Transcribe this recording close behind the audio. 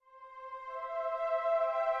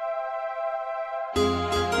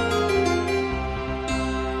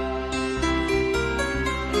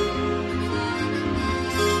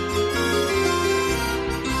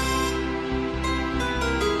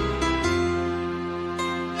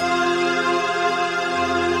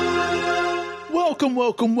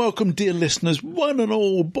Welcome, dear listeners, one and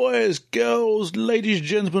all, boys, girls, ladies,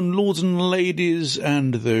 gentlemen, lords and ladies,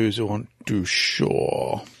 and those who aren't too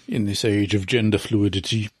sure in this age of gender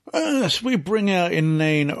fluidity. As we bring our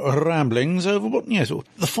inane ramblings over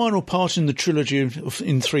the final part in the trilogy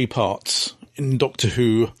in 3 parts. In Doctor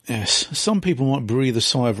Who, yes. Some people might breathe a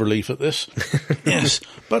sigh of relief at this. Yes,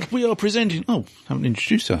 but we are presenting... Oh, haven't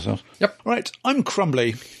introduced ourselves. Yep. Right, I'm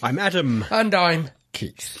Crumbly. I'm Adam. And I'm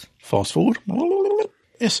Keith. Fast forward.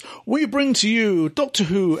 Yes, we bring to you Doctor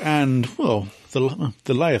Who and, well,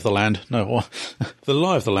 the lay of the land. No, the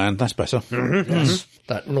lie of the land, that's better. Mm-hmm. Yes,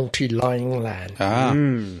 that naughty lying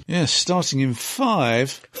land. Yes, starting in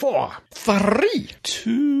 5, 4, 3,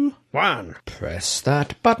 2... 1. Press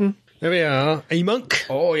that button. There we are. A monk.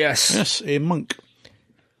 Oh, yes. Yes, a monk.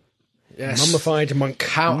 Yes. Mummified monk.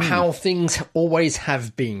 How things always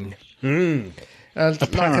have been.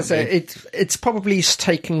 Like I said, it's probably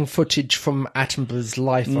taking footage from Attenborough's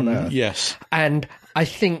life on Earth. Yes. And I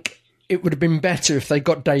think it would have been better if they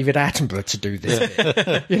got David Attenborough to do this.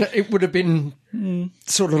 It would have been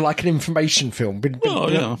sort of like an information film.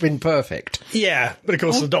 Been perfect. Yeah, but of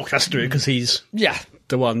course the Doctor has to do it because he's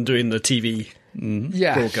the one doing the TV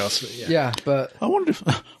broadcast. Yeah, but I wonder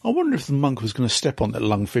if the monk was going to step on that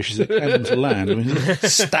lungfish as it came onto land. I mean,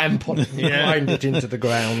 stamp on it, grind it into the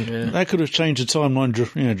ground. that could have changed the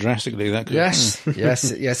timeline drastically. That could Yes,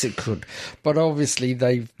 it could. But obviously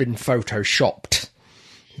they've been photoshopped.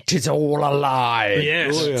 It is all a lie.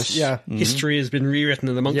 Yes. Oh, yes. Yeah. History has been rewritten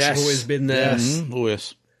and the monks have always been there. Oh,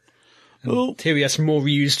 yes. Oh. Here we have some more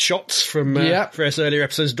reused shots from various earlier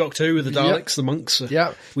episodes of Doctor Who with the Daleks, the monks, with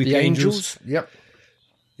the angels. Yep.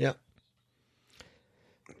 Yeah.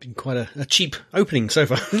 Been quite a cheap opening so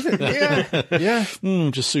far. Yeah.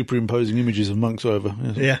 Just superimposing images of monks over.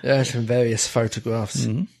 Yes. Yeah. Some various photographs.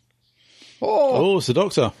 Mm-hmm. Oh, it's the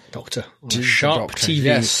Doctor. Doctor. On a sharp Doctor.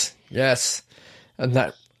 TV. Yes. And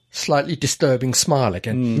that slightly disturbing smile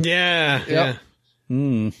again. Yeah.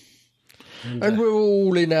 And we're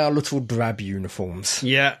all in our little drab uniforms.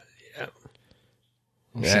 Yeah.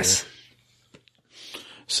 Yes.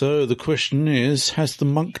 So the question is, has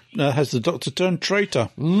the Doctor turned traitor?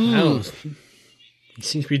 Oh, he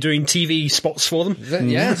seems to be doing TV spots for them.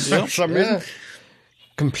 Yes. For some reason.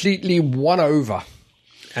 Completely won over.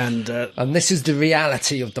 And this is the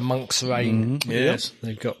reality of the monk's reign. yes,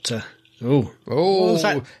 they've got... what was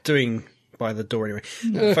that doing by the door anyway?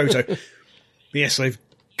 That photo. Yes, they've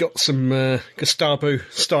got some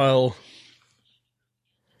Gestapo-style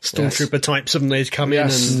stormtrooper types, haven't they, come in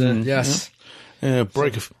and...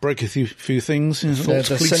 break a few things. They're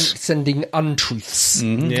sending untruths.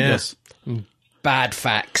 Yes. Bad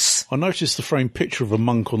facts. I noticed the framed picture of a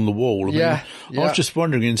monk on the wall. I was just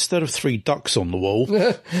wondering, instead of 3 ducks on the wall...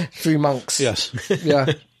 3 monks. Yes.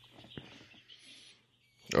 Yeah.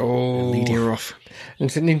 Oh. Leading her off.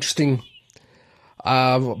 It's an interesting...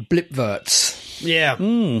 blipverts. Yeah.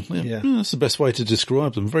 That's the best way to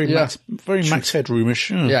describe them. Very Max Headroomish.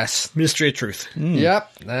 Yes. Mystery of Truth.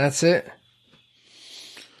 Yep, that's it.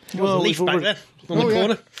 Well, a leaf back there on the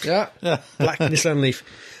corner. Yeah. Black Nissan Leaf.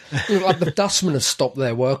 Like the dustmen have stopped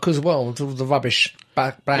their work as well. All the rubbish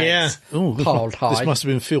bags piled high. This must have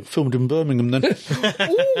been filmed in Birmingham then.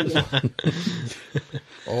 And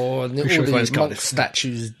all these monk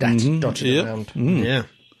statues dotted around. Yeah.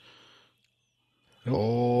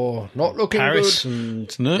 Oh, not looking Paris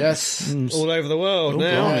good. And yes, all over the world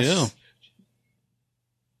now. Yes.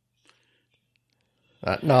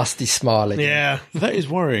 That nasty smile again. Yeah, that is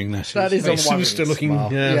worrying. That is a sinister looking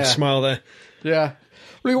smile there. Yeah.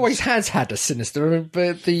 Well, he always has had a sinister,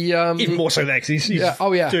 but the even more so there because he's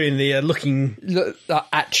doing the looking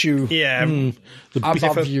at you, the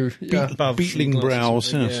above you, beetling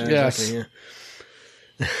brows. Yes.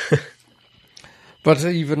 But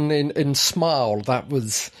even in smile, that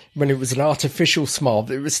was when it was an artificial smile.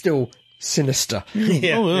 It was still sinister.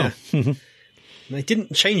 Yeah. They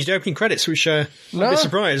didn't change the opening credits, which I'd be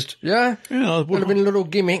surprised. Yeah. Would have been a little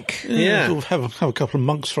gimmick. Yeah. Sort of have a couple of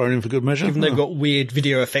monks thrown in for good measure. Even they've got weird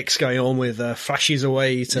video effects going on with flashes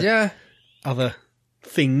away to other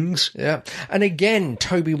things. Yeah. And again,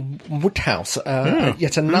 Toby Woodhouse,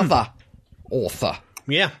 yet another author.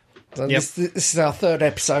 Yeah. So this is our 3rd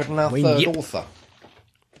episode and our 3rd author.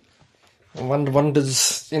 One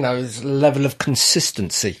wonders, his level of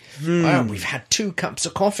consistency. Wow, we've had 2 cups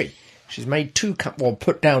of coffee. She's made 2 cups,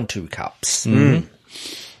 put down 2 cups. Very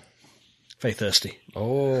thirsty.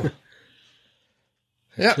 Oh.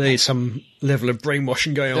 Yeah. There's some level of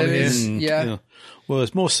brainwashing going on here. Yeah. Well,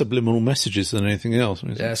 there's more subliminal messages than anything else.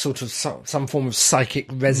 Yeah, sort of some form of psychic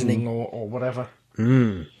reasoning or whatever.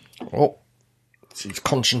 Oh. She's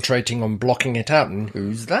concentrating on blocking it out, and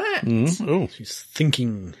who's that? Oh, She's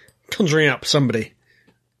thinking, conjuring up somebody.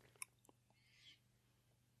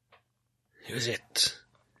 Who is it?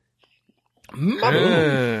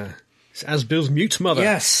 Mother. It's Asbill's mute mother.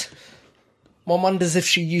 Yes. One wonders if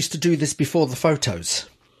she used to do this before the photos.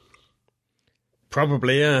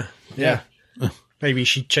 Probably, yeah. Yeah. Maybe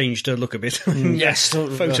she changed her look a bit. Yes.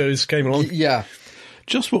 Photos came along. Yeah.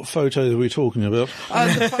 just what photos are we talking about?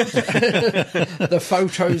 The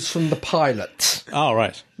photos from the pilot Oh,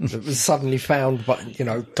 right. that was suddenly found, but, you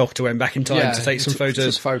know... Doctor went back in time to take some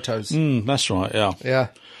photos. Took photos. That's right, yeah. Yeah.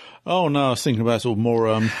 Oh, no, I was thinking about sort of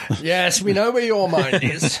more... Yes, we know where your mind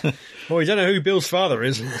is. Well, we don't know who Bill's father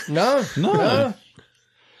is. No.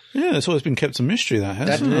 Yeah, it's always been kept a mystery, that has,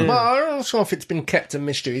 hasn't it? Well, I'm not sure if it's been kept a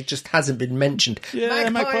mystery. It just hasn't been mentioned. Yeah,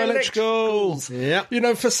 Magpie Electricals. Yeah. You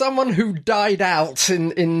know, for someone who died out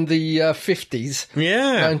in the 50s,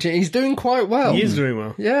 Yeah. he's doing quite well. He is doing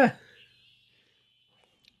well. Yeah.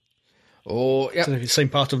 Oh, yeah. I don't know if it's the same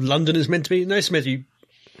part of London is meant to be. No, it's meant to be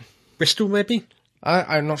Bristol, maybe?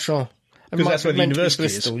 I'm not sure. Because that's where the Meant to be university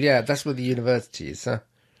is. Bristol. Yeah, that's where the university is. But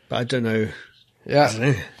I don't know.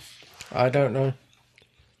 Yeah. I don't know.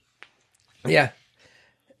 Yeah.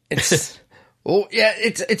 It's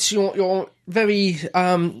it's your very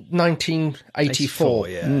 1984.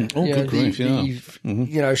 Yeah. Oh, good grief, yeah.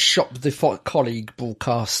 You know, shop the colleague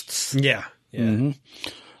broadcasts. Yeah. Yeah.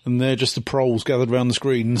 And they're just the proles gathered around the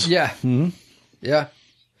screens. Yeah. Yeah.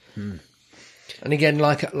 And again,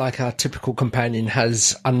 like our typical companion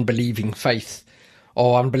has unbelieving faith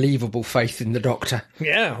or unbelievable faith in the Doctor.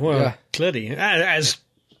 Yeah, well, Yeah. clearly. As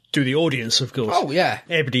do the audience, of course. Oh, yeah.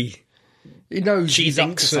 Everybody, He knows she he's up to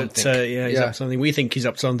thinks that something. he's up to something. We think he's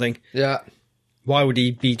up to something. Yeah. Why would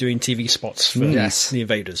he be doing TV spots for Yes. the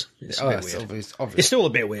Invaders? It's a bit weird. Obvious. It's still a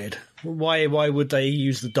bit weird. Why would they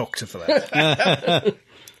use the Doctor for that?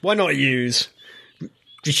 Why not use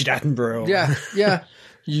Richard Attenborough? Yeah, yeah.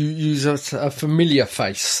 You use a familiar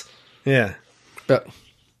face. Yeah. But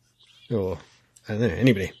Or, I don't know,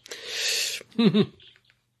 anybody.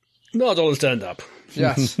 Nardole has turned up.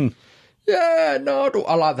 yes. Yeah, no,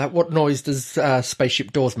 I like that. What noise does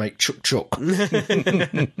spaceship doors make? Chuk chuk.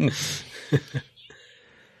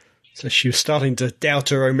 So she was starting to doubt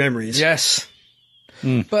her own memories. Yes.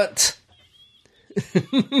 But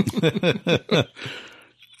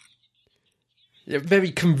yeah,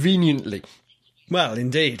 very conveniently. Well,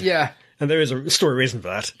 indeed. Yeah. And there is a story reason for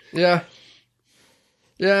that. Yeah.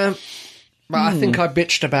 Yeah. But I think I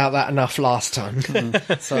bitched about that enough last time.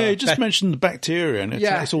 So, Yeah, you just mentioned the bacteria, and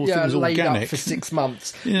it's all things laid organic. up for 6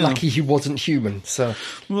 months. Yeah. Lucky he wasn't human. So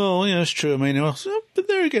Well, yeah, that's true. I mean, but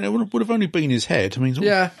there again, it would have only been his head. I mean,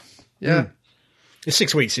 yeah. It's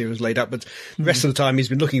 6 weeks he was laid up, but the rest of the time he's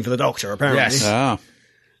been looking for the Doctor, apparently. Yes. Ah,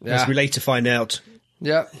 As we later find out,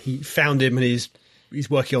 Yeah. he found him and he's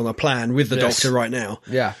working on a plan with the Yes. Doctor right now,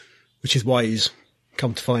 Yeah. which is why he's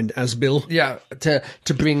come to find Asbill. Yeah.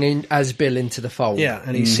 To bring in Asbill into the fold. Yeah,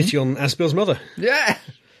 and he's sitting on Asbill's mother. Yeah.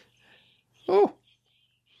 Oh.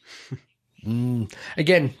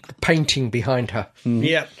 Again, the painting behind her.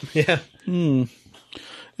 Yeah, yeah. yeah.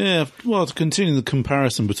 Well, to continue the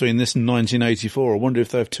comparison between this and 1984, I wonder if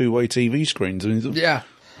they have two-way TV screens. I mean, Yeah.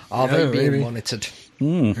 Are they being maybe. monitored?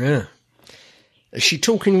 Yeah. Is she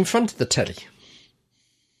talking in front of the telly?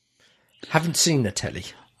 Haven't seen the telly.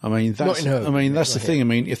 I mean, Not in her- that's the thing. I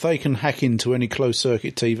mean, if they can hack into any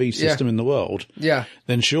closed-circuit TV system in the world, Yeah.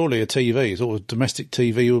 then surely a TV, sort of domestic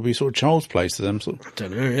TV, would be sort of child's play to them. Sort of.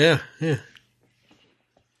 Don't know, yeah.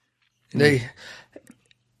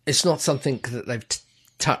 It's not something that they've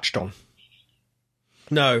touched on.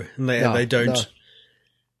 No, and they don't. no.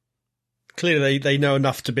 Clearly they know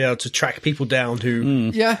enough to be able to track people down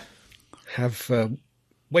who Yeah. have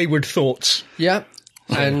wayward thoughts. Yeah.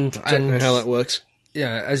 And Don't know how that works.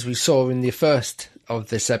 yeah, as we saw in the first of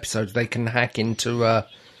this episode, they can hack into, well,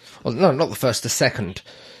 no, not the first, the second.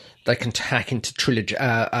 They can hack into trilogy,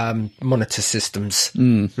 monitor systems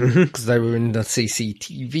because they were in the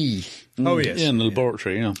CCTV. Oh, yes. Yeah, in the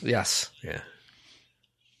laboratory, yeah. Yes. Yeah.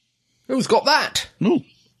 Who's got that? No.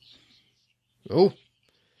 Oh.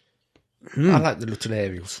 I like the little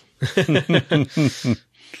aerials.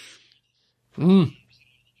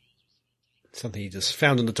 Something he just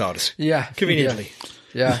found in the TARDIS. Yeah. Conveniently.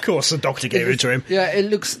 Yeah. Of course, the Doctor gave it to him. Yeah, it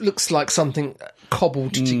looks like something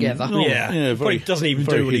cobbled together. Oh, Yeah. But he doesn't even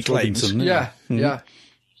very do what he Heath claims. Robinson, Yeah.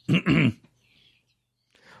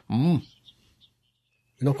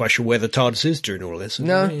 Not quite sure where the TARDIS is during all this.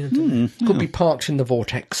 No. Yeah, Could be parked in the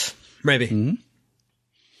vortex. maybe.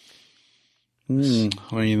 I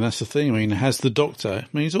mean, that's the thing. I mean, has the Doctor...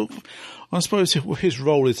 I mean, I suppose his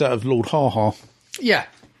role is that of Lord Ha-Ha. Yeah.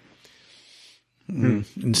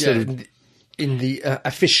 Instead Yeah, of in the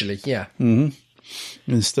officially, yeah.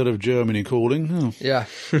 instead of Germany calling. Oh. Yeah.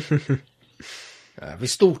 We're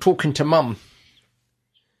still talking to Mum.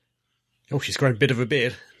 Oh, she's grown a bit of a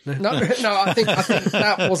beard. No, I think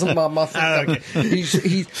that wasn't Mum. I think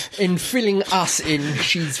he's in filling us in.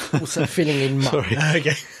 She's also filling in Mum. Sorry.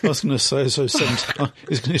 Okay. I was going to say, so 70,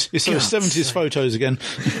 it's those 70s photos again.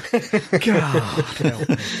 God, help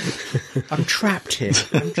me. I'm trapped here.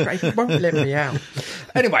 He won't let me out.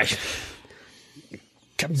 Anyway,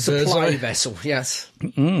 supply vessel. Yes.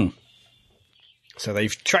 So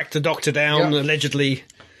they've tracked the Doctor down, allegedly,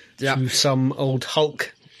 to some old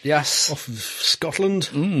hulk. Yes. Off of Scotland.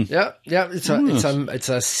 Yeah. It's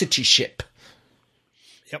a city ship.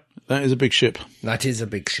 Yep. That is a big ship. That is a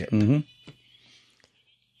big ship.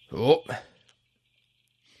 Oh.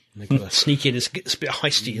 They've got to sneak in. It's a bit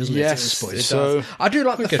heisty, isn't it? Yes, At this point? it So- does. I do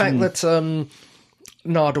like the fact that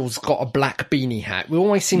Nardle's got a black beanie hat. We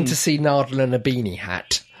always seem to see Nardle in a beanie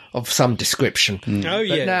hat of some description. Oh, But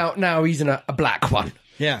yeah. now he's in a black one.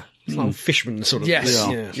 Yeah. It's like a fisherman sort of Yes.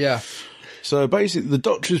 thing. Yeah. So basically, the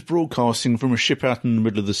Doctor is broadcasting from a ship out in the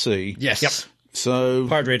middle of the sea. Yes. Yep. So,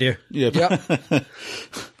 Pirate radio. yeah. Yep.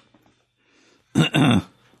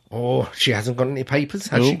 Oh, she hasn't got any papers.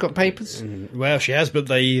 Has she got papers? Well, she has, but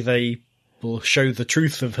they will show the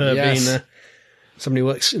truth of her Yes. being somebody who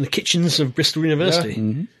works in the kitchens of Bristol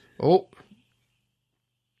University. Oh.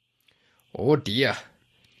 Oh dear.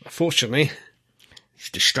 Unfortunately, She's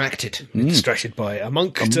distracted. distracted by a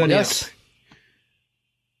monk turning Yes.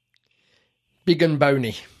 Big and bony.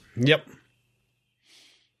 up. Yep.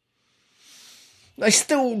 They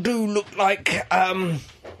still do look like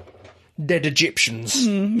dead Egyptians.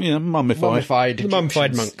 Yeah, mummified. Mummified The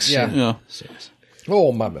mummified Egyptians. monks. Yeah. Yeah.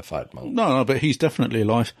 Oh, mummified monk. No, but he's definitely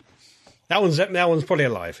alive. That one's probably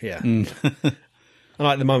alive, yeah. I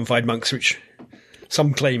like the mummified monks, which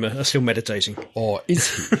some claim are still meditating. Or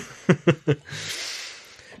is he?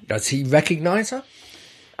 Does he recognise her?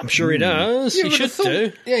 I'm sure he does. You He would should have thought-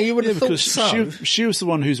 do. Yeah, you would have thought Because so. she was the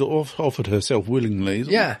one who's offered herself willingly.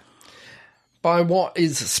 isn't Yeah. By what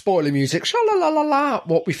is spoiler music, sha-la-la-la-la,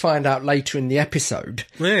 what we find out later in the episode,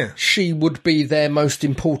 Yeah. she would be their most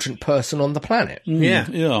important person on the planet. Yeah.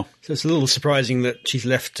 it? Yeah. So it's a little surprising that she's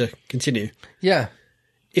left to continue. Yeah.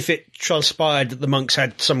 If it transpired that the monks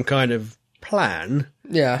had some kind of plan,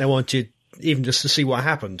 Yeah. they wanted even just to see what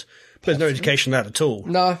happened. But there's no indication of that at all.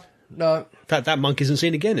 No. That monk isn't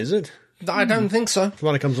seen again, is it? I don't think so. The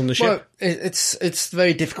one that comes on the Well, ship? it's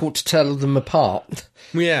very difficult to tell them apart.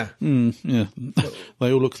 Yeah. Yeah.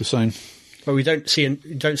 They all look the same. But we don't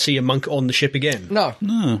see a monk on the ship again. No.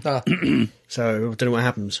 So I don't know what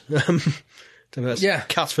happens. Don't know if that's Yeah.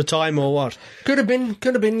 cut for time or what. Could have been.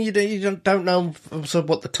 You don't know also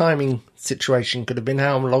what the timing situation could have been,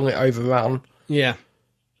 how long it overran. Yeah.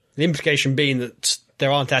 The implication being that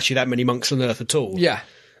there aren't actually that many monks on Earth at all. Yeah.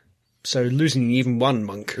 So losing even one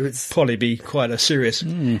monk would probably be quite a serious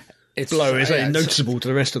It's blow. It's yeah, noticeable to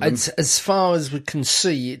the rest of them. as far as we can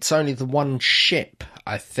see, it's only the one ship,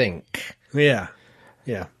 I think. Yeah.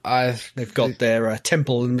 Yeah. They've got their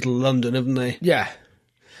temple in the middle of London, haven't they? Yeah.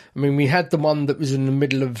 I mean, we had the one that was in the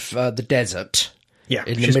middle of the desert. Yeah.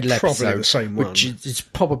 In which the is middle probably episode, the same one. which is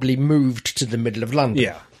probably moved to the middle of London.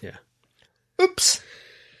 Yeah. Yeah. Oops.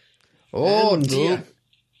 Oh dear.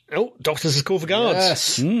 Oh, Doctor's has called for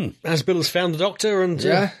guards. Yes. As Bill has found the Doctor and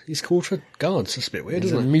Yeah. he's called for guards. That's a bit weird,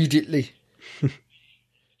 isn't it? Immediately.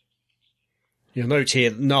 You'll note here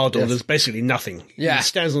that Nardle, Yes. there's basically nothing. Yeah. He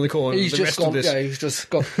stands on the corner He's of the just rest gone. of this. Yeah, he's just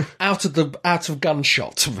got out of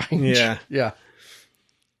gunshot range. Yeah. Yeah.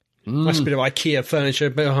 Nice bit of IKEA furniture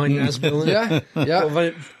behind Asbill. Yeah.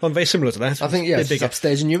 Yeah. One very similar to that. I think yeah, Bit it's bigger.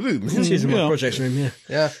 upstairs in your room. Isn't This it? is in my Yeah. project room, yeah.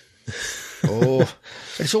 Yeah. Oh,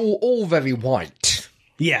 it's all very white.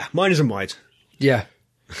 Yeah, mine isn't white. Yeah.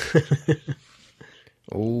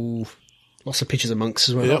 Oh, Lots of pictures of monks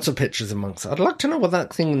as well. lots of pictures amongst. I'd like to know what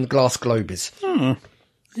that thing in the glass globe is.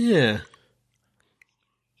 Yeah.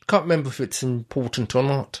 Can't remember if it's important or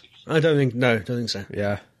not. I don't think so.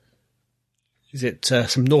 Yeah, Is it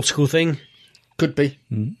some nautical thing? could be.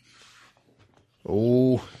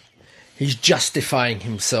 Oh, he's justifying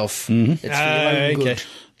himself. It's for your own okay. good.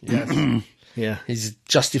 Yes. Yeah. He's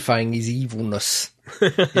justifying his evilness,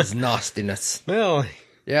 his nastiness. Well,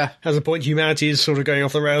 Yeah. has a point. Humanity is sort of going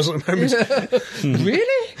off the rails at the moment.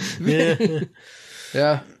 Really? Yeah.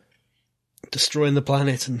 Yeah. Destroying the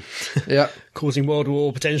planet and Yeah. causing world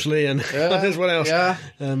war potentially, and God knows what else. Yeah.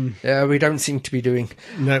 Yeah, we don't seem to be doing.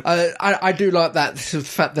 No. I do like that, the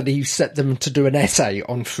fact that he set them to do an essay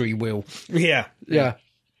on free will. Yeah. Yeah.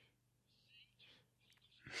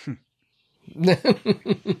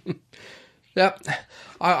 Yeah,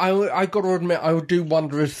 I got to admit, I do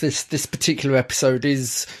wonder if this particular episode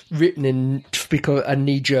is written in because a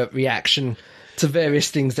knee-jerk reaction to various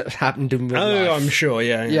things that have happened in real life. Oh, I'm sure,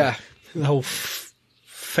 yeah. Yeah. The whole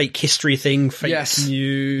fake history thing, fake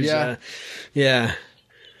news. Yeah.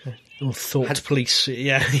 Or thought police,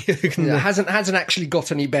 yeah. It hasn't actually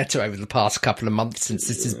got any better over the past couple of months since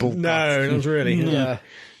this is broadcast. No, not really. Yeah.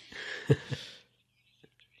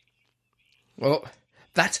 Well,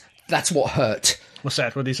 that's what hurt. What's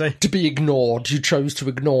that? What do you say? To be ignored. You chose to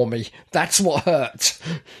ignore me. That's what hurt.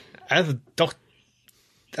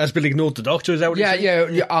 Has Bill ignored the doctor? Is that what you said? Yeah,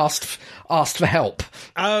 you asked for help.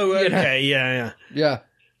 Oh, okay, yeah. Yeah.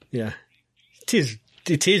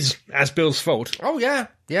 It is as Bill's fault. Oh, yeah.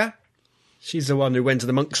 She's the one who went to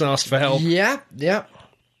the monks and asked for help. Yeah.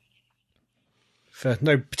 For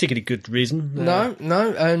no particularly good reason. No,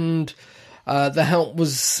 and the help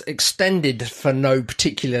was extended for no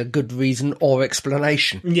particular good reason or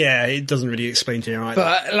explanation. Yeah, it doesn't really explain to you either.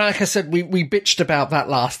 But like I said, we bitched about that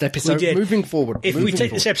last episode. We did. Moving forward. If we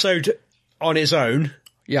take this episode on its own,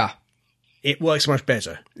 yeah, it works much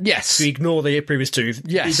better. Yes. If you ignore the previous two,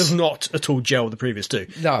 yes, it does not at all gel with the previous two.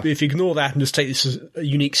 No. But if you ignore that and just take this as a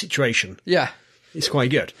unique situation, yeah, it's quite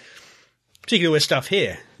good. Particularly with stuff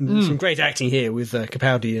here. Some great acting here with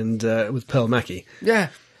Capaldi and with Pearl Mackie. Yeah.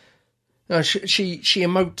 No, she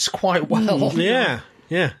emotes quite well. Yeah.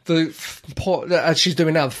 As she's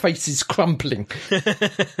doing now, the face is crumpling.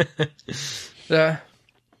 Yeah.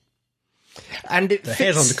 And the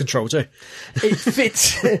hair's under control too.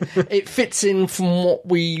 It fits in from what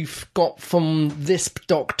we've got from this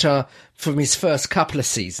Doctor from his first couple of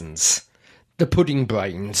seasons. The pudding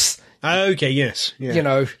brains. Okay, yes. Yeah. You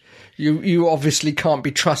know, you obviously can't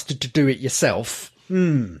be trusted to do it yourself.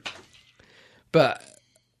 But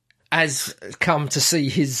as come to see,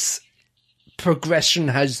 his progression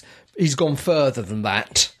he's gone further than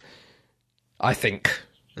that, I think.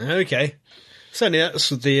 Okay. Certainly that's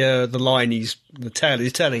the line the tale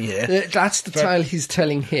he's telling here. That's the tale he's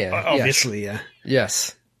telling here. Obviously, yes.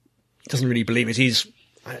 Yes. Doesn't really believe it. He's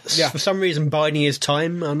for some reason biding his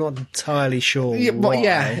time. I'm not entirely sure why.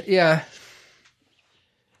 Yeah.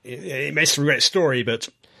 It makes for a great story, but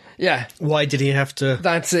yeah, why did he have to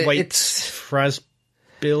wait for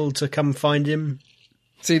Bill to come find him?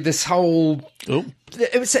 See, this whole...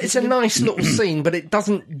 It's a nice little scene, but it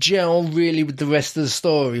doesn't gel really with the rest of the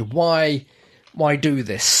story. Why do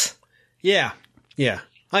this? Yeah.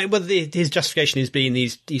 His justification is being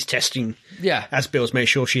he's testing as Bill's made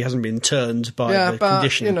sure she hasn't been turned by the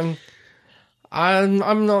condition. You know,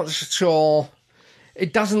 I'm not sure.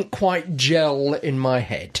 It doesn't quite gel in my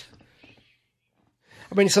head.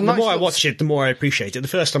 I mean, it's a nice. The more I watch it, the more I appreciate it. The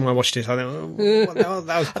first time I watched it, I thought,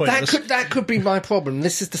 that was pointless. That could be my problem.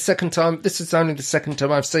 This is the second time. This is only the second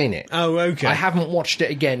time I've seen it. Oh, okay. I haven't watched it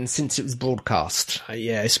again since it was broadcast.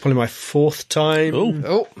 Yeah, it's probably my fourth time.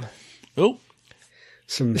 Oh.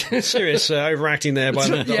 Some serious overacting there by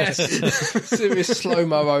the yes, serious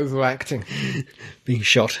slow-mo overacting. Being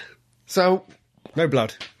shot. So. No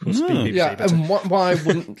blood. And why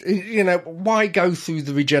wouldn't why go through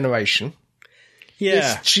the regeneration?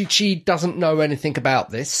 Yeah, she doesn't know anything about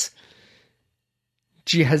this.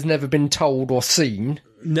 She has never been told or seen.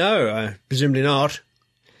 No, presumably not.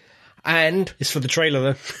 And it's for the trailer,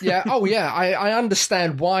 though. Yeah. Oh, yeah. I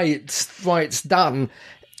understand why it's done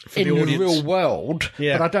in the real world,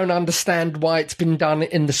 but I don't understand why it's been done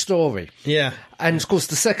in the story. Yeah. And of course,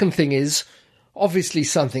 the second thing is obviously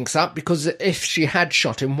something's up, because if she had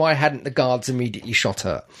shot him, why hadn't the guards immediately shot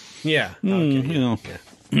her? Yeah.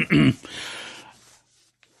 Yeah.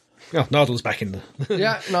 Oh, Nardle's back in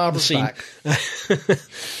the Nardle's scene. Back.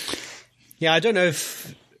 Yeah, I don't know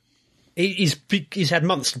if he's had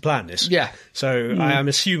months to plan this. Yeah. So I am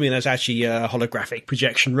assuming that's actually a holographic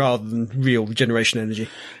projection rather than real regeneration energy.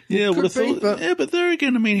 Yeah, but there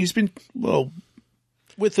again, I mean, he's been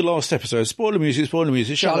with the last episode, spoiler music,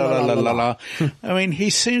 sha-la-la-la-la-la. I mean, he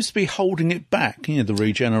seems to be holding it back, the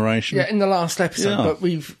regeneration. Yeah, in the last episode, but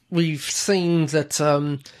we've seen that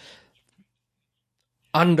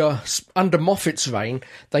under Moffat's reign,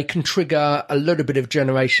 they can trigger a little bit of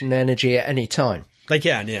generation energy at any time. They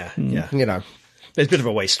can, yeah. There's a bit of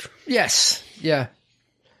a waste. Yes, yeah.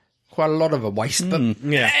 Quite a lot of a waste, but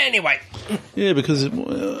anyway. Yeah, because,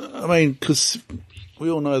 because we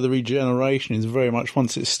all know the regeneration is very much,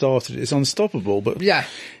 once it's started, it's unstoppable, but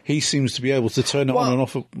he seems to be able to turn it on and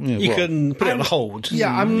off. You can put it on hold.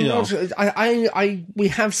 Yeah, we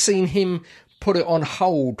have seen him put it on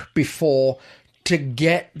hold before to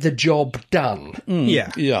get the job done.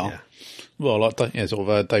 Yeah. Well, like sort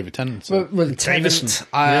of David Tennant. With Davison. Tennant,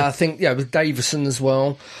 I think, with Davison as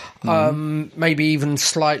well. Maybe even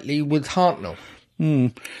slightly with Hartnell.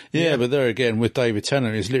 Yeah, but there again, with David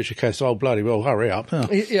Tennant, it's literally a case of, oh, bloody well, hurry up.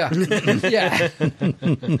 Yeah. Yeah.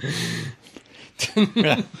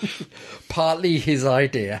 Partly his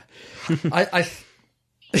idea. I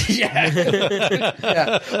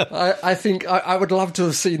think I would love to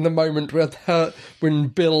have seen the moment when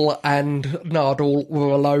Bill and Nardole were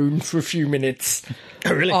alone for a few minutes.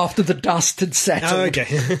 Oh, really? After the dust had settled. Oh,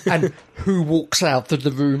 okay. And who walks out of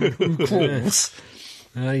the room and who crawls.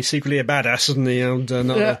 He's secretly a badass, isn't he? Old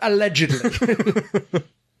Nardole? Allegedly.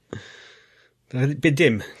 A bit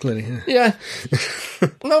dim, clearly. Yeah.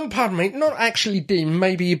 No, pardon me, not actually dim,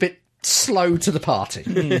 maybe a bit slow to the party.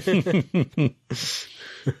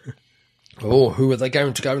 Who are they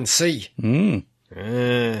going to go and see? Need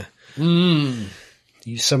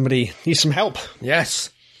some help. Yes.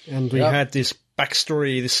 And we had this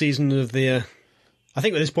backstory this season of the... I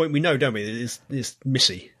think at this point we know, don't we? It's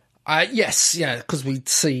Missy. Yes, yeah, because we'd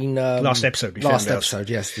seen... last episode, we Last found out. episode,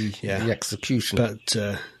 yes, the execution. But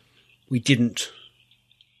we didn't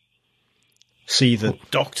see the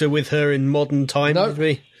Doctor with her in modern time, No. did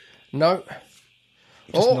we? No.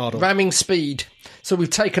 Just Nardole. Ramming speed. So we've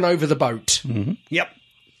taken over the boat. Yep.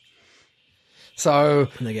 So...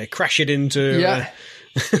 And they get crashed into... Yeah.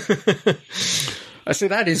 I see,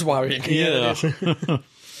 that is worrying. Yeah.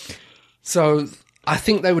 So I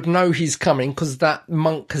think they would know he's coming because that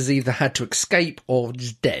monk has either had to escape or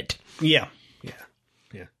is dead. Yeah.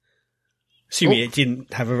 Assuming it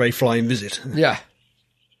didn't have a very flying visit. Yeah.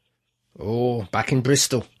 Oh, back in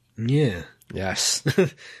Bristol. Yeah. Yes.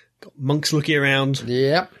 Got monks looking around.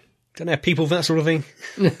 Yep. Don't have people for that sort of thing.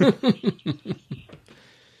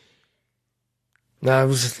 No,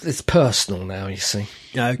 it's personal now, you see.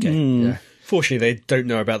 Okay. Yeah. Fortunately, they don't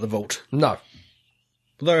know about the vault. No.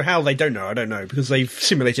 Although how they don't know, I don't know, because they've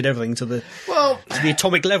simulated everything to the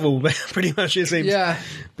atomic level, pretty much, it seems. Yeah.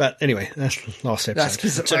 But anyway, that's the last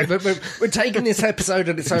episode. We're taking this episode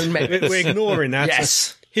at its own merit. We're ignoring that.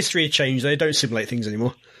 Yes. History has changed. They don't simulate things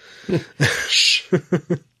anymore. So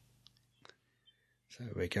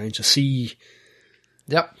we're going to see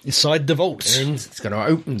Yep. inside the vault. And it's going to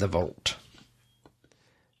open the vault.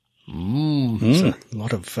 There's a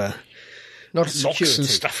lot of Not of locks security. and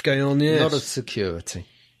stuff going on, yes. Not of security.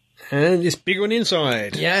 And it's big on the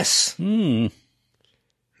inside. Yes. Not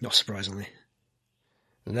surprisingly.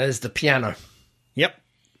 And there's the piano. Yep.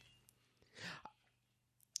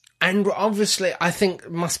 And obviously, I think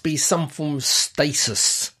it must be some form of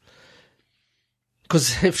stasis.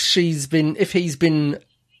 Because if he's been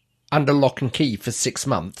under lock and key for 6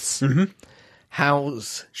 months,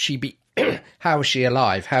 how's she how is she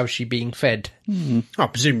alive? How is she being fed? Oh,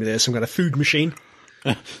 presumably there's some kind of food machine.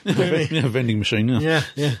 Vending machine, Yeah.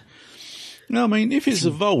 No, I mean, if it's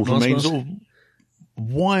a vault, I mean, sort of,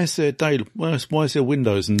 why is there why is there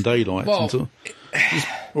windows and daylight? Well,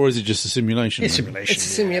 or is it just a simulation? It's simulation. It's a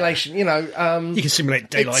simulation, you know. You can simulate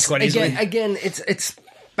daylight It's- quite easily. Again, it's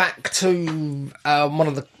back to one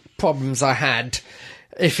of the problems I had.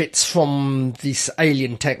 If it's from this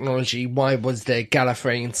alien technology, why was there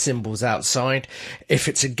Gallifreyan symbols outside? If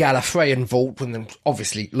it's a Gallifreyan vault, when they're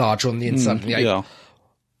obviously larger on the inside, Yeah.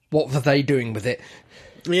 what were they doing with it?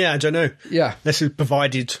 Yeah, I don't know. Yeah, This is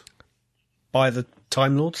provided by the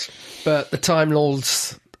Time Lords. but the Time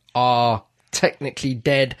Lords are technically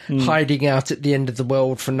dead, hiding out at the end of the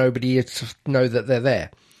world for nobody to know that they're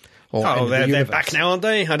there. Or end Oh, of the they're universe. back now, aren't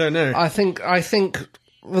they? I don't know. I think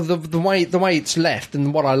well, the way it's left,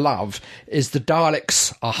 and what I love is the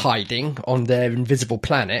Daleks are hiding on their invisible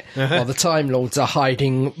planet, while the Time Lords are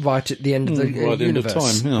hiding right at the end of the Right at the end of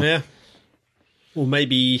universe. time, yeah. Yeah. Or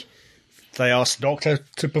maybe they asked the Doctor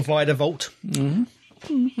to provide a vault.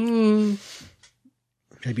 Maybe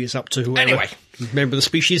it's up to whoever. Anyway. Member of the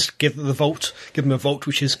species, give them the vault. Give them a vault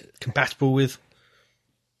which is compatible with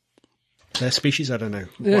their species. I don't know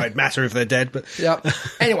why it'd matter if they're dead, but... Yeah.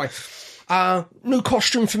 Anyway, new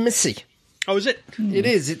costume for Missy. Oh, is it? It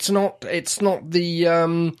is. It's not the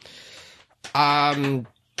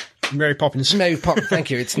Mary Poppins. Mary Poppins. Thank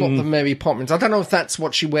you. It's not the Mary Poppins. I don't know if that's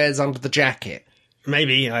what she wears under the jacket,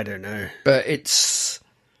 Maybe, I don't know. but it's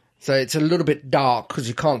a little bit dark because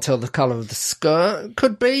you can't tell the colour of the skirt.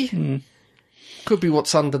 Could be. Could be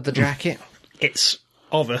what's under the jacket. It's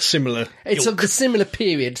of a similar It's ilk. of the similar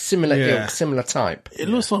period, similar Yeah. ilk, similar type. It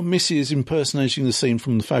looks like Missy is impersonating the scene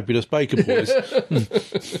from the Fabulous Baker Boys,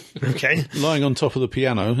 Okay. lying on top of the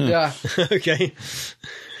piano. Yeah. Okay.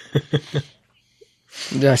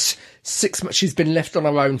 Yes. 6 months. She's been left on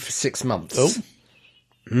her own for 6 months.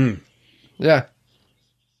 Oh. Yeah.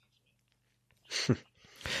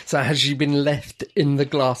 So has she been left in the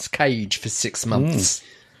glass cage for 6 months?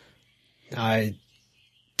 I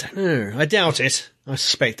don't know. I doubt it. I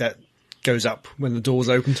suspect that goes up when the door's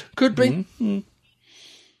opened. Could be.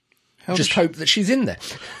 Just hope that she's in there.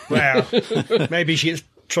 Well, maybe she gets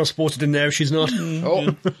transported in there if she's not.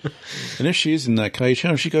 Oh, And if she is in that cage,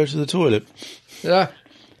 how does she go to the toilet? yeah.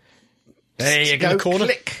 There you In go. the corner.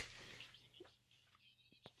 Click.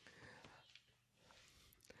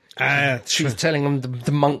 She was telling them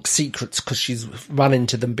the monk secrets because she's run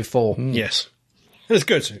into them before. Yes. That's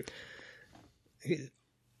good.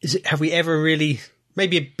 Have we ever really,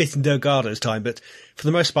 maybe a bit in Delgado's time, but for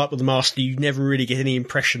the most part with the Master, you never really get any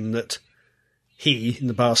impression that he, in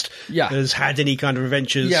the past, has had any kind of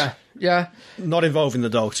adventures. Yeah. Not involving the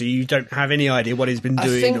Doctor. You don't have any idea what he's been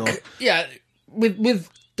doing. I think, with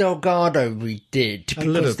Delgado we did,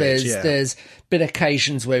 because there's been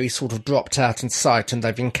occasions where he sort of dropped out in sight and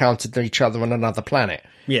they've encountered each other on another planet.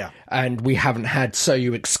 Yeah. And we haven't had "so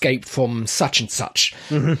you escaped from such and such."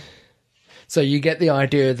 Mm-hmm. So you get the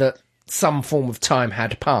idea that some form of time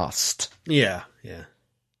had passed. Yeah.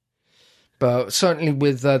 But certainly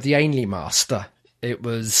with the Ainley Master, it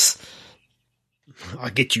was... I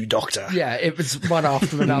get you, Doctor. Yeah, it was one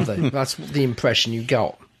after another. That's the impression you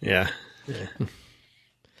got. Yeah.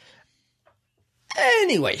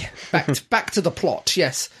 Anyway, back to the plot.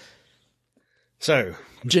 Yes, So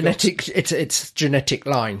genetic. It's genetic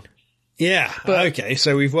line. Yeah. Okay.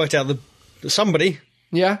 So we've worked out that somebody,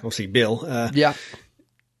 Yeah, obviously Bill, yeah.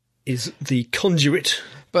 is the conduit.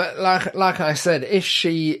 But like I said, if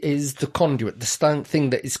she is the conduit, the thing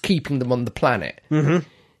that is keeping them on the planet,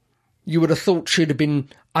 you would have thought she'd have been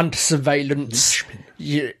under surveillance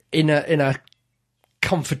in a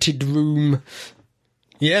comforted room,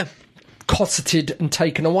 Yeah. cosseted and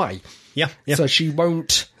taken away. Yeah. So she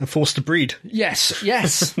won't. And forced to breed. Yes. Yeah,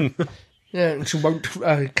 and she won't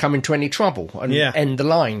come into any trouble and Yeah. end the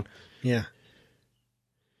line. Yeah.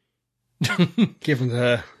 Given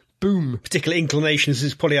her Boom. particular inclinations,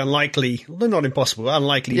 it's probably unlikely, although not impossible,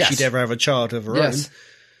 unlikely Yes. she'd ever have a child of her Yes. own.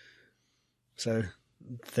 So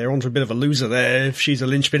they're onto a bit of a loser there if she's a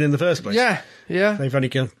linchpin in the first place. Yeah. They've only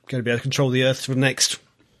going to be able to control the Earth for the next,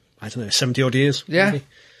 70 odd years. Yeah. maybe.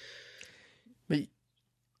 But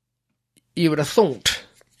you would have thought.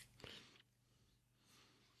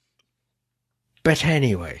 But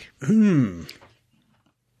anyway.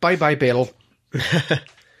 Bye-bye, Bill.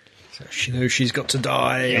 So she knows she's got to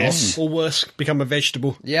die, or worse, become a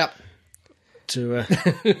vegetable Yep. to...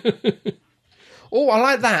 Oh, I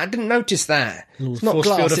like that. I didn't notice that. It's not force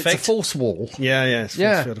glass, field it's effect. a force wall. it's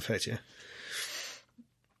Yeah. field effect, yeah.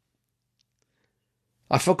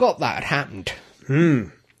 I forgot that had happened.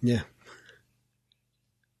 Yeah.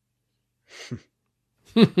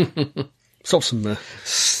 Stop some...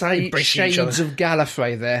 Embracing each Shades other. of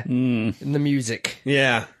Gallifrey there in the music.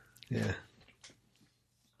 yeah.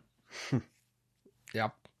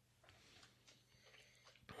 Yep.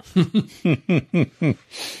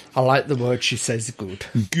 I like the word she says, good.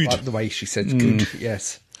 Good. I like the way she says good,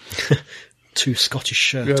 yes. Two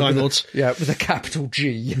Scottish Time Lords. Yeah, with a capital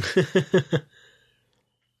G.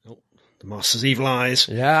 The Master's evil eyes.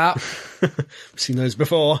 Yeah. We've seen those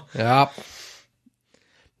before. Yep.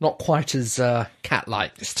 Not quite as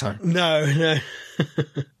cat-like this time. No.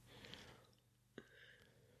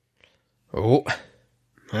 Oh.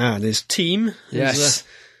 There's Team. Yes.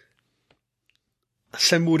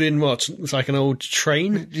 Assembled in what? It's like an old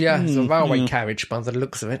train. Yeah, it's a railway carriage by the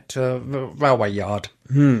looks of it. Railway yard.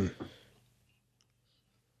 Ooh.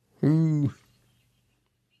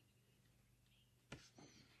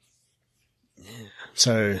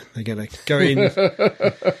 So they're going to go in.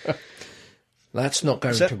 That's not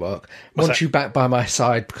going to work. I want you back by my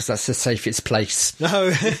side because that's the safest place.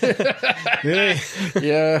 No. Really?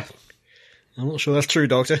 Yeah. I'm not sure that's true,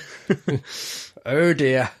 Doctor. Oh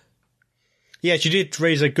dear. Yeah, you did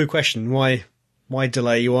raise a good question. Why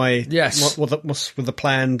delay? Why? Yes. What's with the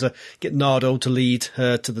plan to get Nardole to lead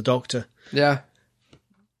her to the Doctor? Yeah.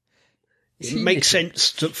 It makes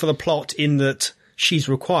sense for the plot in that she's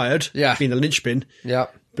required, being a linchpin. Yeah.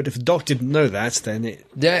 But if the Doctor didn't know that, then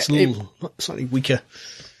it's a little slightly weaker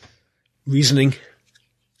reasoning.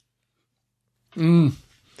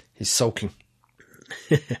 He's sulking.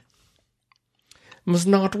 Was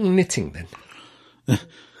Nardole knitting then? I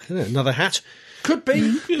don't know, another hat? Could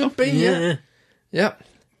be. Could be, yeah. Yeah.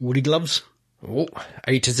 Woody gloves? Oh,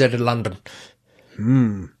 A to Z of London. I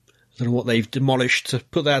don't know what they've demolished to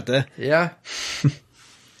put that there. Yeah.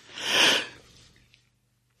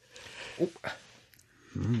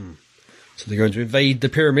 So they're going to invade the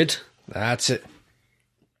pyramid. That's it.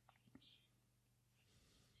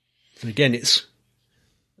 And again, it's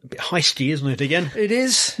a bit heisty, isn't it, again? It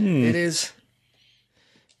is. It is.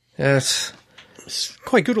 Yes. It's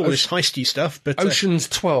quite good, all this heisty stuff, but... Ocean's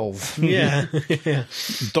 12. Yeah. Yeah.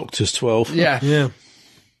 Doctor's 12. Yeah. Yeah.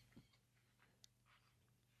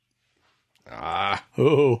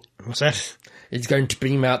 Oh. What's that? He's going to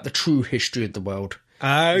beam out the true history of the world. He's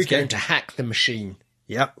Okay. going to hack the machine.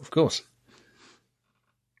 Yep, of course.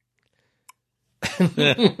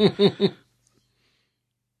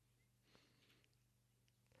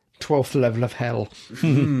 12th level of hell.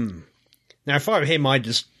 Now, if I were him, I'd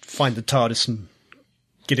just find the TARDIS and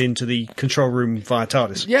get into the control room via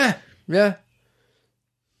TARDIS. Yeah. Yeah.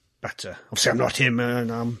 But obviously I'm not him,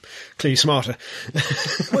 and I'm clearly smarter.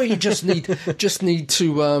 Well, you just need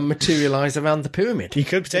to materialise around the pyramid. He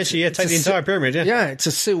could potentially take the entire pyramid, yeah. Yeah, it's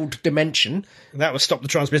a sealed dimension. That would stop the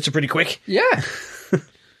transmitter pretty quick. Yeah.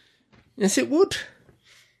 Yes, it would.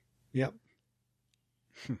 Yep.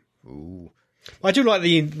 Ooh. I do like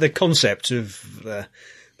the concept of the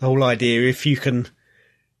whole idea. If you can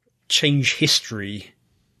change history,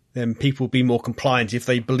 then people will be more compliant if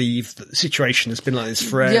they believe that the situation has been like this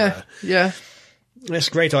forever. Yeah, yeah. That's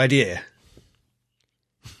a great idea.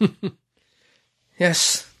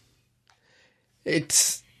 Yes.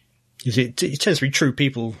 It tends to be true.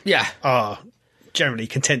 People are generally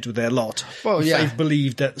content with their lot. Well, if yeah. they've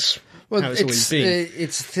believed that's how it's always been.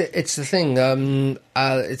 It's the thing.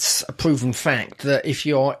 It's a proven fact that if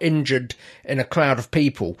you're injured in a crowd of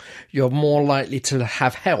people, you're more likely to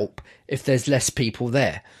have help if there's less people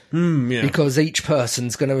there. Yeah. Because each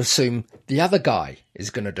person's going to assume the other guy is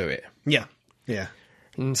going to do it. Yeah. Yeah.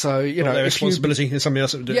 And so, you know, Their if responsibility is somebody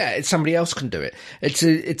else that would do it. yeah, it's somebody else can do it. It's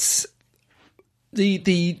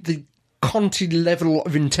the Conti level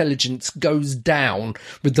of intelligence goes down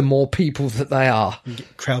with the more people that they are.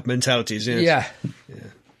 Crowd mentalities, yes. Yeah.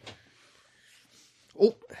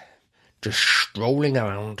 Oh, just strolling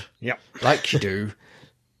around Yep. like you do.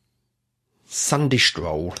 Sunday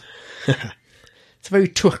stroll. It's a very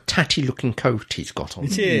tatty looking coat he's got on.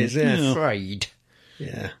 It is, yeah. I'm afraid.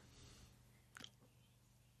 Yeah.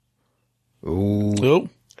 Ooh. Oh.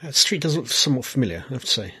 That street does look somewhat familiar, I have to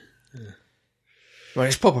say. Well,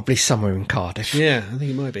 it's probably somewhere in Cardiff. Yeah, I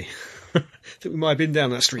think it might be. I think we might have been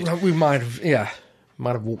down that street. No, we might have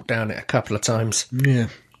walked down it a couple of times. Yeah.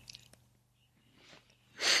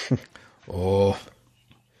 Oh,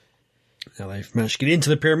 Now they've managed to get into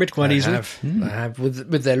the pyramid quite easily. They have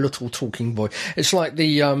with their little talking boy. It's like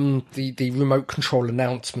the remote control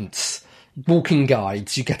announcements, walking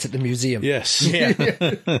guides you get at the museum. Yes. Yeah.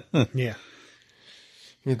 Yeah.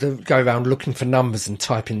 You go around looking for numbers and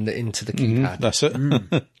type into the keypad. That's it.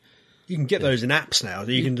 You can get those in apps now.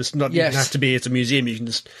 You can just not Yes. even have to be at a museum. You can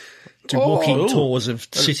just do walking tours of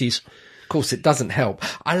cities. Of course, it doesn't help.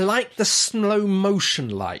 I like the slow motion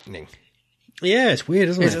lightning. Yeah, it's weird,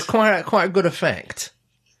 isn't It's it? quite a good effect.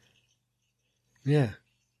 Yeah.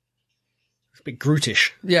 It's a bit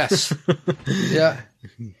Grootish. Yes. Yeah.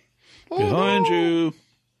 Behind you.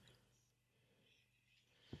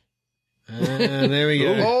 There we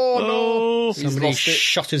go. Oh no! Oh. He's Somebody lost it.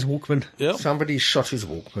 shot his Walkman. Yep. Somebody shot his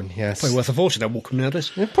Walkman. Yes. Probably worth a fortune, that Walkman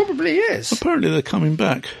nowadays. It probably is. Apparently they're coming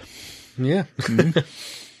back. Yeah.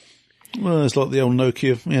 Well, it's like the old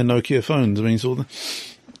Nokia phones. I mean, sort of.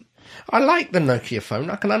 I like the Nokia phone.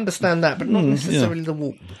 I can understand that, but not necessarily the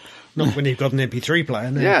Walkman. Not when you've got an MP3 player.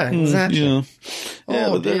 No. Yeah, exactly. Yeah. Yeah,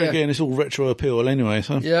 Oh, but there dear. again, it's all retro appeal anyway,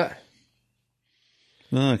 so. Yeah.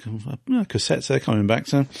 Cassettes, they're coming back,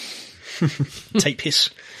 so. Tape hiss.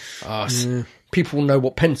 People know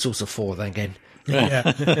what pencils are for then again.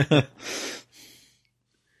 Yeah.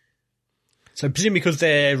 So presumably because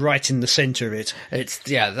they're right in the centre of it,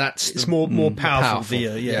 It's more powerful. powerful.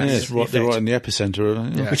 Yeah, it's the right, they're effect. right in the epicenter of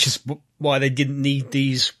it. Yeah. Yeah. Which is why they didn't need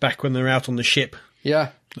these back when they were out on the ship. Yeah.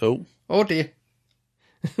 Oh. Oh dear.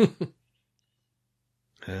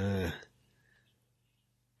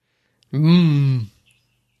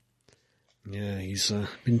 Yeah, he's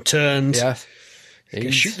been turned. Yeah.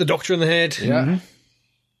 Gonna shoot the doctor in the head. Yeah.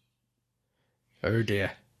 Oh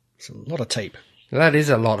dear. It's a lot of tape. That is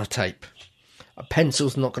a lot of tape. A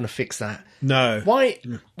pencil's not going to fix that. No. Why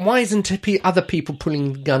isn't other people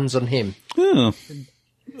pulling guns on him? Yeah.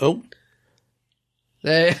 Oh.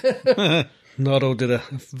 There. Noddle did a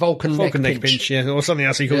Vulcan neck pinch. yeah, or something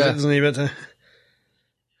else he calls Yeah. it, doesn't he? But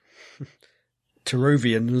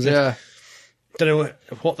Tarovian, was it? Yeah. Don't know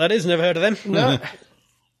what that is. Never heard of them. No.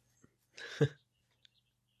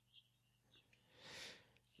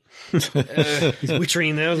 He's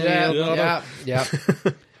wittering now, isn't he? Yeah.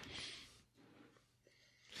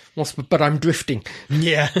 But I'm drifting.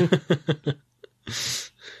 Yeah.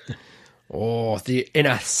 Oh, the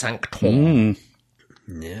inner sanctum.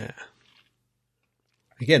 Yeah.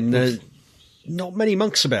 Again, not many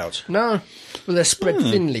monks about. No, well, they're spread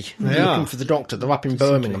thinly. They They're are. looking for the doctor. They're up in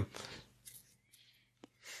Birmingham.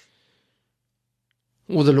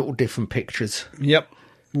 All the little different pictures. Yep.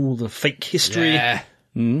 All the fake history. Yeah.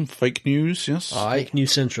 Fake news, yes. Aye. Fake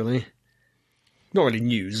news central, eh? Not really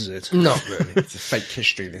news, is it? Not really. It's a fake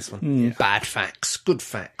history, this one. Bad facts. Good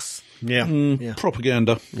facts. Yeah. Yeah.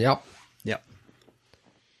 Propaganda. Yep. Yep.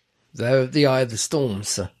 They're the eye of the storm,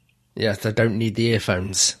 sir. Yes, they don't need the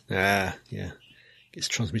earphones. Ah, yeah. Gets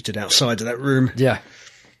transmitted outside of that room. Yeah.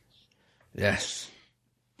 Yes.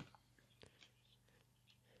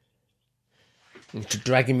 Need to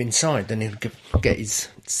drag him inside, then he'll get his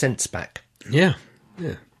sense back. Yeah.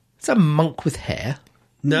 Yeah. It's a monk with hair.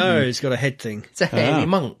 No, he's got a head thing. It's a hairy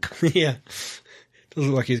monk. Yeah.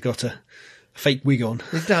 Doesn't look like he's got a fake wig on.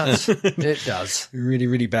 It does. It does. Really,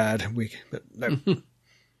 really bad wig. But no.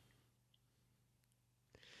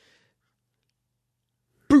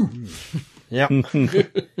 Boom. Yeah.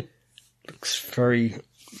 Looks very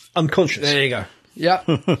unconscious. There you go. Yep.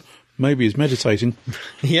 Maybe he's meditating.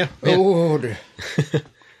 Yeah. Oh, dear.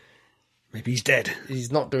 Maybe he's dead.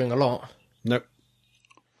 He's not doing a lot. Nope.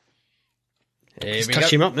 Here Let's we touch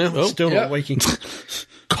go. him up now. Still Yeah. not waking.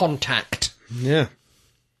 Contact. Yeah.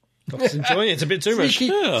 Doctor's enjoying it. It's a bit too much.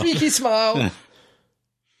 Freaky smile.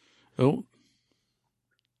 Oh,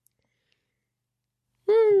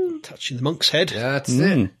 Touching the monk's head. Yeah, that's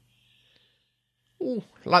it. Ooh,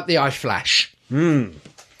 like the eye flash.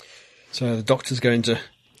 So the doctor's going to use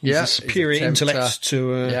Yeah, his superior his attempt, intellect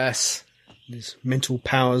to Yes. his mental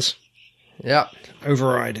powers Yep.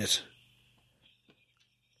 override it.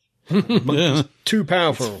 yeah. Too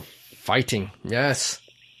powerful. Fighting. Yes.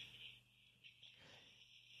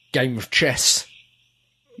 Game of chess.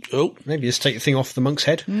 Oh, Maybe just take the thing off the monk's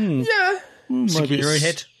head. Yeah. maybe your own it's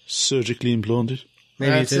head. surgically implanted.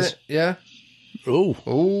 Maybe That's it is. Yeah. Oh,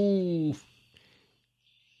 Ooh.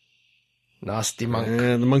 Nasty monk.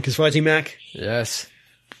 The monk is fighting back. Yes.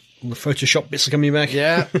 All the Photoshop bits are coming back.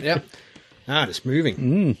 Yeah. Yep. Ah, it's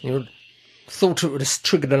moving. You would thought it would have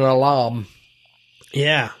triggered an alarm.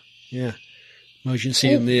 Yeah. Yeah.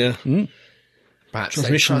 Emergency in the Perhaps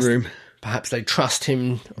transmission room. Perhaps they trust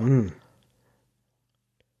him.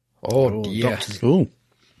 Oh dear. Doctor's oh.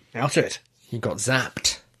 out of it. He got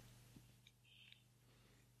zapped.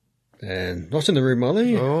 And not in the room, are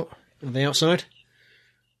they? Oh. Are they outside?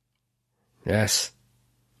 Yes.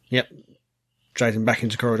 Yep. Dragged him back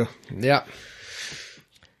into the corridor. Yep.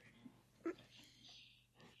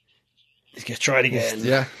 He's going to try it again.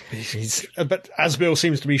 Yeah. He's But Asbill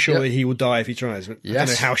seems to be sure Yep. that he will die if he tries. But I don't Yes.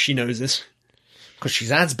 know how she knows this. because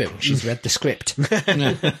she's Asbill. She's read the script.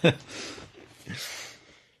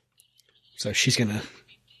 So she's going to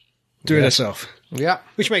do it herself. Yeah.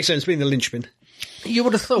 Which makes sense, being the linchpin. You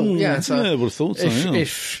would have thought, yeah. So yeah, I would have thought so, yeah.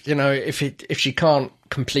 if she can't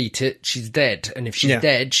complete it, she's dead, and if she's Yeah.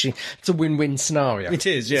 dead, it's a win-win scenario. It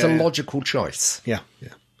is, It's yeah, a yeah. logical choice. Yeah. Yeah.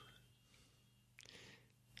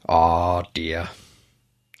 Oh dear.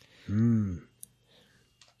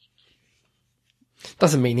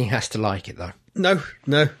 Doesn't mean he has to like it though. No.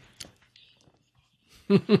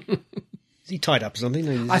 Is he tied up or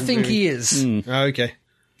something? No, I think he is. Oh, okay.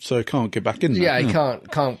 So he can't get back in there. Yeah, he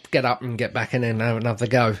can't get up and get back in and have another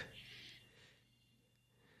go.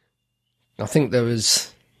 I think there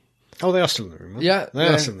was. Oh, they are still in the room. Huh? Yeah, They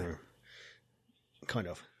yeah. are still in the room. Kind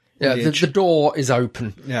of. Yeah, On the the edge. door is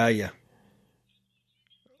open. Yeah, yeah.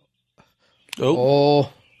 Oh,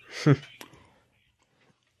 Oh.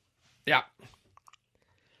 Yeah.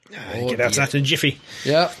 Get out of that in a jiffy.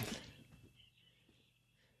 Yeah.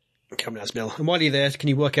 Come on, Asbill. And while you're there, can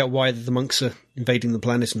you work out why the monks are invading the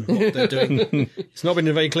planet and what they're doing? It's not been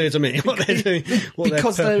very clear to me what they're doing. What their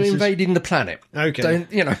Because they're purpose is. invading the planet. Okay.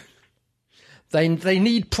 Don't. They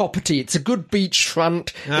need property. It's a good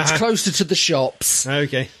beachfront. It's closer to the shops.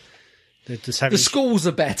 Okay. They're just having, The schools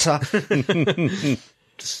are better.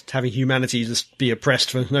 just having humanity just be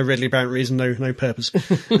oppressed for no readily apparent reason, no purpose.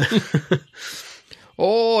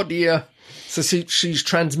 Oh dear. So she's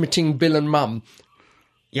transmitting Bill and Mum.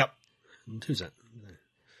 Yep. And who's that?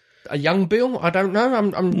 A young Bill? I don't know.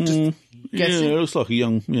 I'm just yeah, guessing. it looks like a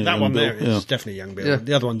young. Yeah, That young one Bill, there is yeah. definitely young Bill. Yeah.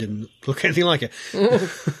 The other one didn't look anything like it.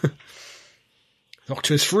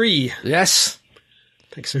 Doctor is free. Yes.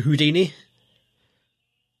 Thanks to Houdini.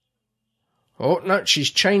 Oh no, she's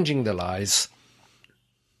changing the lies.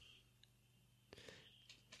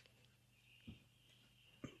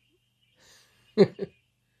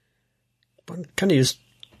 Can you just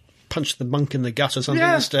punch the monk in the gut or something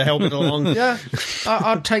Yeah. just to help it along? Yeah,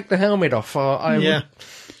 I'd take the helmet off. I Yeah.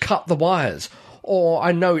 would cut the wires. Or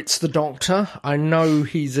I know it's the Doctor, I know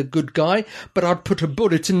he's a good guy, but I'd put a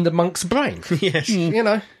bullet in the monk's brain. Yes. You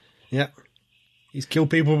know? Yeah. He's killed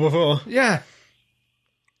people before. Yeah.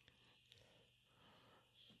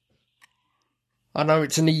 I know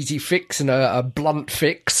it's an easy fix and a blunt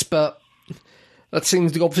fix, but that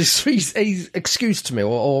seems the obvious excuse to me,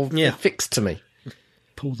 or Yeah. fix to me.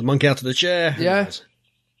 Pulled the monk out of the chair. Yeah.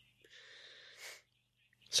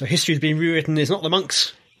 So history's been rewritten. It's not the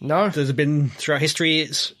monks. No. There's been, throughout history,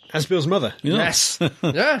 it's Asbel's mother. Yes.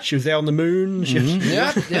 Yeah. She was there on the moon. She was,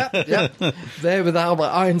 Yeah. There with Albert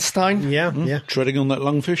Einstein. yeah. Treading on that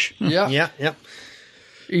lungfish. Yeah. Yeah.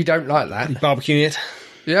 You don't like that. Barbecuing it.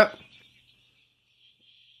 Yep.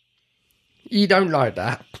 You don't like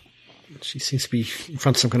that. She seems to be in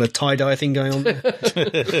front of some kind of tie-dye thing going on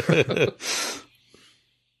there.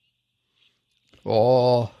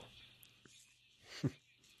 Oh.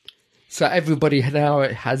 So everybody now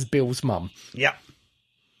has Bill's mum. Yeah.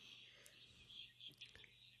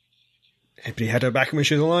 Everybody had her back when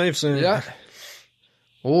she was alive, so... Yeah.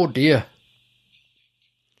 Oh dear.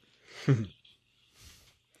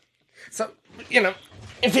 So, you know,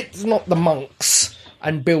 if it's not the monks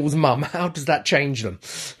and Bill's mum, how does that change them?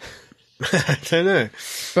 I don't know.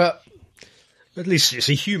 But At least it's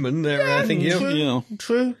a human there, I think, yeah. Yeah.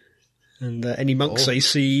 true. And any monks they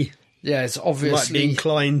see Yeah, it's might obviously be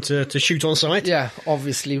inclined to shoot on sight. yeah,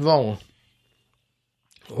 obviously wrong.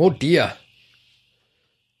 Oh dear.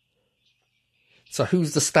 So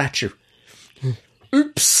who's the statue?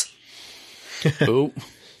 Oops. Oh.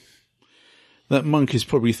 That monk is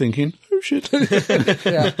probably thinking, oh shit.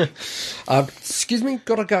 Yeah. Excuse me,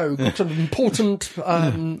 gotta go. Got an important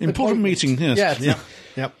Important meeting, yes. Yeah.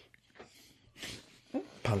 Yep.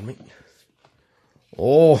 Pardon me.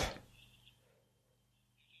 Oh.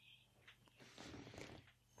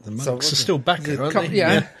 The monks are still back there, aren't they?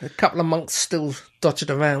 Yeah, a couple of monks still dotted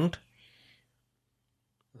around.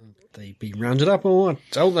 They be rounded up or what?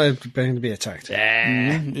 Oh, they're going to be attacked.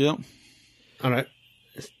 Mhm, yeah. I know.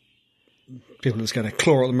 People are just going to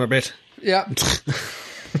claw at them a bit. Yeah.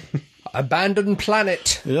 Abandoned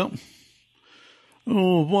planet. Yeah.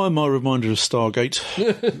 Oh, why am I reminded of Stargate?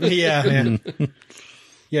 Yeah.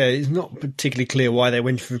 Yeah, it's not particularly clear why they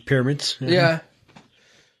went for pyramids. Yeah.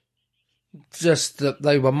 Just that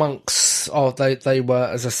they were monks, or they were,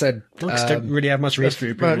 as I said, Monks don't really have much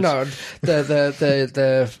history of well, pyramids. no,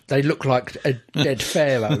 they look like dead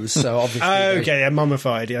pharaohs. So obviously, Okay, they're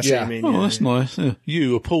mummified. Yeah, I see what Yeah. you mean. Oh, yeah. that's nice. Yeah.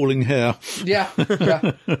 You appalling hair. yeah.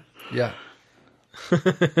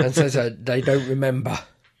 And so they don't remember.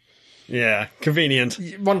 Yeah, convenient.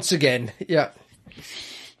 Once again, yeah.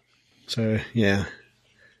 So, yeah.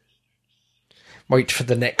 Wait for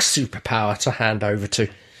the next superpower to hand over to.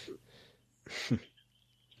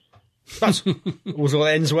 But also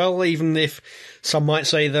ends well, even if some might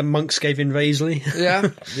say the monks gave in Vaisley.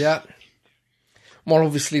 Yeah. Well,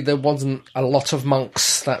 obviously there wasn't a lot of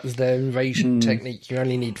monks. That was their invasion technique. You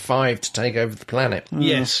only need 5 to take over the planet.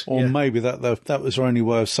 Yes. Or yeah. maybe that was their only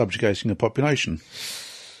way of subjugating a population.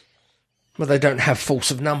 Well, they don't have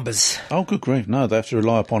force of numbers. Oh, good grief. No, they have to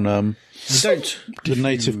rely upon They don't. the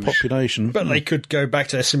native population. But they could go back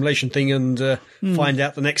to their simulation thing and find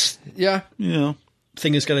out the next Yeah. Yeah.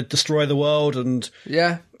 thing is going to destroy the world and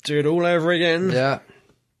Yeah. do it all over again. Yeah.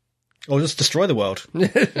 Or just destroy the world.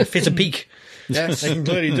 Fit a peak. Yes. They can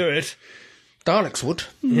clearly do it. Daleks would.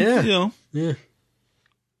 Yeah. Yeah.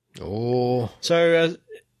 Oh. So,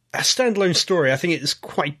 a standalone story, I think it's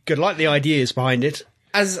quite good. I like the ideas behind it.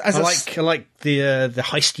 I like the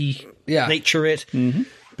heisty Yeah. nature of it. Mm-hmm.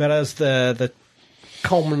 But as the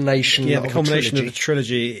culmination the of culmination a of the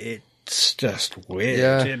trilogy, it's just weird.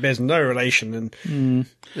 Yeah. It bears no relation. And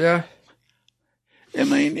Yeah. I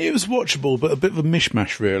mean, it was watchable, but a bit of a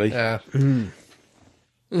mishmash, really. Yeah.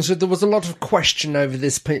 And so there was a lot of question over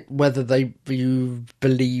this, whether you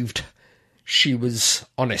believed she was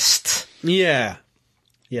honest. yeah.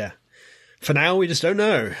 For now, we just don't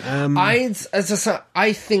know. As I said,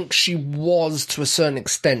 I think she was to a certain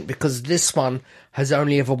extent, because this one has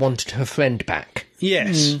only ever wanted her friend back.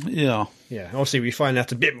 Yes. Yeah. Yeah. Obviously, we find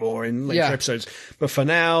out a bit more in later Yeah. episodes. But for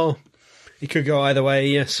now, it could go either way,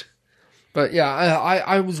 yes. But yeah,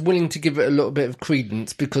 I was willing to give it a little bit of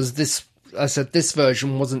credence, because this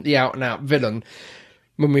version wasn't the out-and-out villain.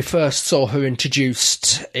 When we first saw her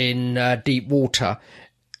introduced in Deep Water,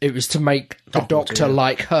 it was to make the Doctor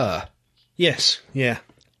like her. Yes. Yeah.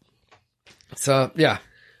 So, yeah.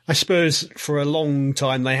 I suppose for a long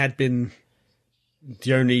time they had been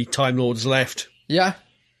the only Time Lords left. Yeah.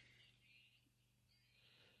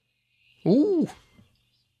 Ooh.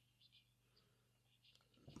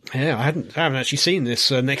 Yeah, I haven't actually seen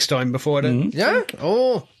this Next Time before. I don't. Yeah?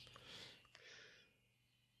 Oh.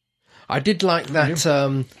 I did like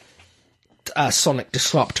that Sonic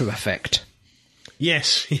Disruptor effect.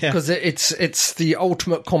 Yes, yeah. Because it's the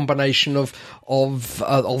ultimate combination of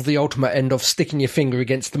the ultimate end of sticking your finger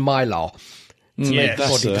against the Mylar to make the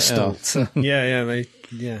body distort.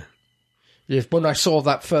 Yeah. When I saw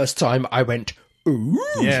that first time, I went, ooh.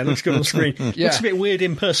 Yeah, it looks good on screen. Looks a bit weird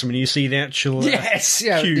in person when you see the actual cubes.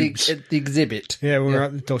 The exhibit. Yeah, when we're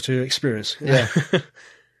at the Doctor Who Experience. Yeah. And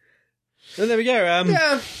there we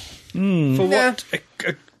go. For what,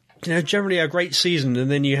 generally a great season,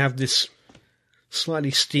 and then you have this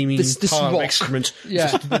slightly steaming this pile rock. of excrement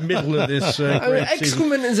just in the middle of this great season.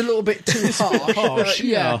 Excrement is a little bit too harsh.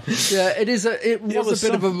 Yeah, it is. It was a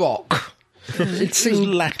bit of a rock. It seemed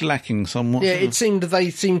lacking somewhat. Yeah, it seemed they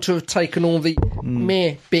seemed to have taken all the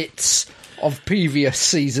mere bits of previous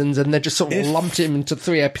seasons and they just sort of lumped him into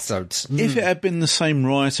 3 episodes. If it had been the same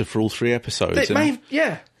writer for all 3 episodes,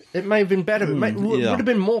 it may have been better. It would have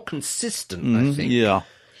been more consistent, I think. Yeah.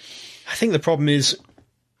 I think the problem is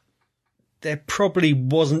there probably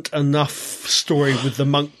wasn't enough story with the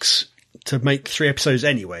monks to make 3 episodes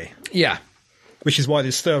anyway. Yeah. Which is why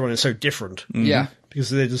this third one is so different. Yeah. Because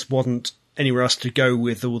there just wasn't anywhere else to go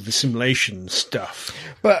with all the simulation stuff.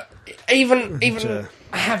 But even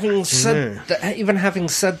having said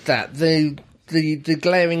that, the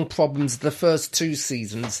glaring problems of the first 2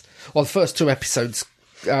 seasons, or the first 2 episodes,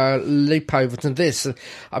 leap over to this.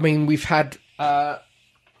 I mean, we've had no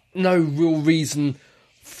real reason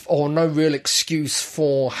or no real excuse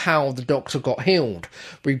for how the Doctor got healed.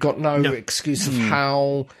 We've got no excuse of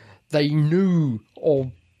how they knew,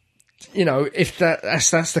 or if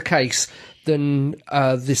that's the case, then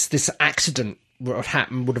this accident would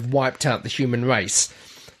have wiped out the human race.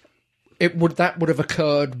 That would have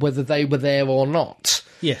occurred whether they were there or not.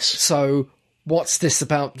 Yes. So what's this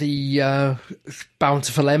about the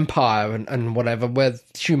bountiful empire and whatever, where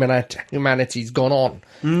humanity's gone on?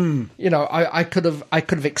 I could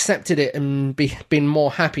have accepted it and been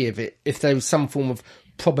more happy of it if there was some form of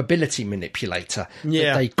probability manipulator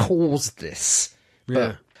that they caused this.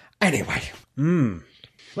 But anyway.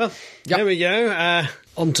 Well, there we go.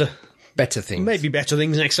 On to better things. Maybe better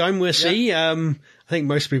things next time. We'll see. I think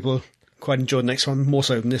most people quite enjoyed the next one, more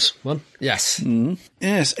so than this one. Yes.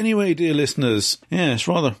 Yes, anyway, dear listeners, yes,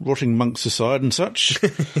 rather rotting monks aside and such.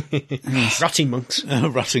 Rutting monks.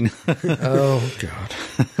 Rutting. Oh, God.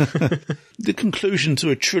 The conclusion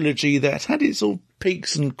to a trilogy that had its all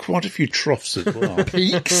peaks and quite a few troughs as well.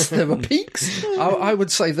 Peaks? There were peaks? I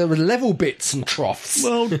would say there were level bits and troughs.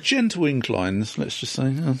 Well, gentle inclines, let's just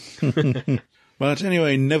say. But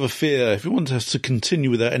anyway, never fear. If you want us to continue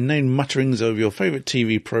with our inane mutterings over your favourite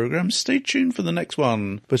TV programmes, stay tuned for the next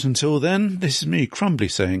one. But until then, this is me, Crumbly,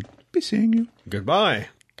 saying, be seeing you. Goodbye.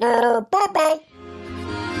 Bye-bye.